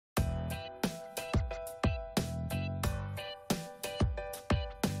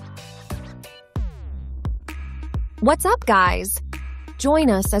What's up, guys?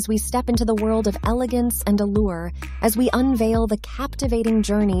 Join us as we step into the world of elegance and allure as we unveil the captivating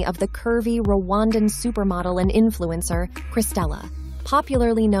journey of the curvy Rwandan supermodel and influencer, Christella,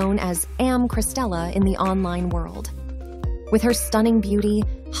 popularly known as Amchristella in the online world. With her stunning beauty,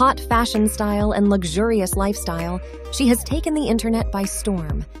 hot fashion style, and luxurious lifestyle, she has taken the internet by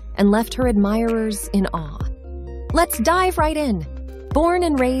storm and left her admirers in awe. Let's dive right in. Born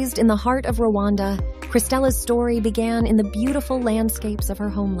and raised in the heart of Rwanda, Christella's story began in the beautiful landscapes of her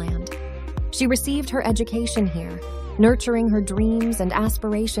homeland. She received her education here, nurturing her dreams and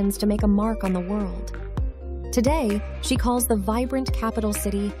aspirations to make a mark on the world. Today, she calls the vibrant capital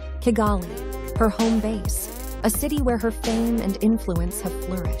city Kigali her home base, a city where her fame and influence have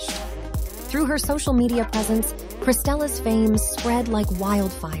flourished. Through her social media presence, Christella's fame spread like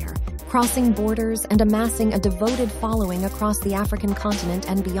wildfire, crossing borders and amassing a devoted following across the African continent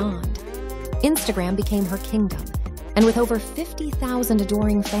and beyond. Instagram became her kingdom, and with over 50,000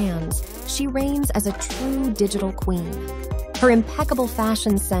 adoring fans, she reigns as a true digital queen. Her impeccable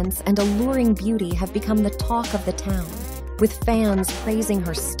fashion sense and alluring beauty have become the talk of the town, with fans praising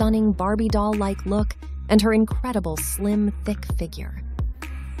her stunning Barbie doll-like look and her incredible slim, thick figure.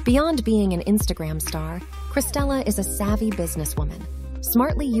 Beyond being an Instagram star, Christella is a savvy businesswoman,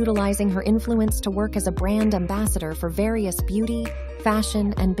 smartly utilizing her influence to work as a brand ambassador for various beauty,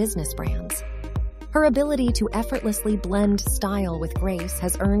 fashion, and business brands. Her ability to effortlessly blend style with grace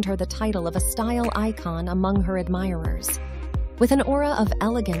has earned her the title of a style icon among her admirers. With an aura of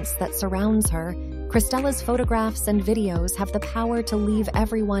elegance that surrounds her, Christella's photographs and videos have the power to leave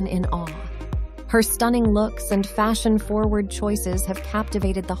everyone in awe. Her stunning looks and fashion-forward choices have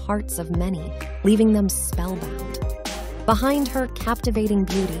captivated the hearts of many, leaving them spellbound. Behind her captivating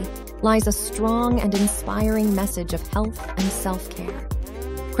beauty lies a strong and inspiring message of health and self-care.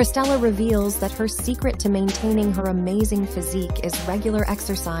 Christella reveals that her secret to maintaining her amazing physique is regular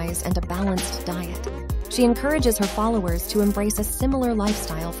exercise and a balanced diet. She encourages her followers to embrace a similar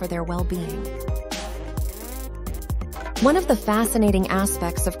lifestyle for their well-being. One of the fascinating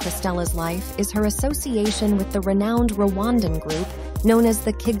aspects of Christella's life is her association with the renowned Rwandan group known as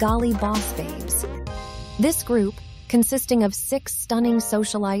the Kigali Boss Babes. This group, consisting of 6 stunning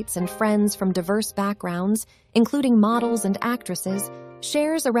socialites and friends from diverse backgrounds, including models and actresses,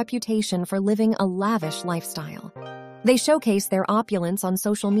 shares a reputation for living a lavish lifestyle. They showcase their opulence on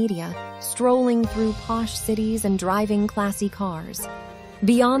social media, strolling through posh cities and driving classy cars.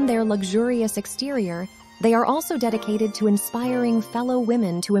 Beyond their luxurious exterior, they are also dedicated to inspiring fellow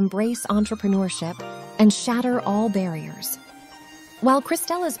women to embrace entrepreneurship and shatter all barriers. While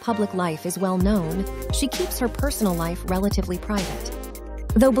Christella's public life is well known, she keeps her personal life relatively private.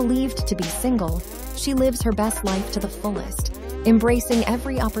 Though believed to be single, she lives her best life to the fullest, embracing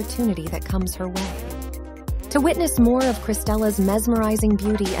every opportunity that comes her way. To witness more of Christella's mesmerizing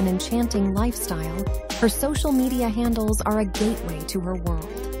beauty and enchanting lifestyle, her social media handles are a gateway to her world.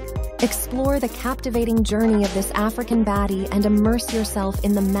 Explore the captivating journey of this African baddie and immerse yourself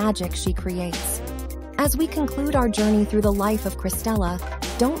in the magic she creates. As we conclude our journey through the life of Christella,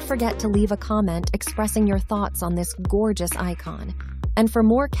 don't forget to leave a comment expressing your thoughts on this gorgeous icon. And for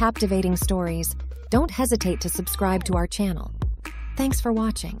more captivating stories, don't hesitate to subscribe to our channel. Thanks for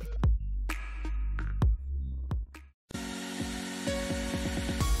watching.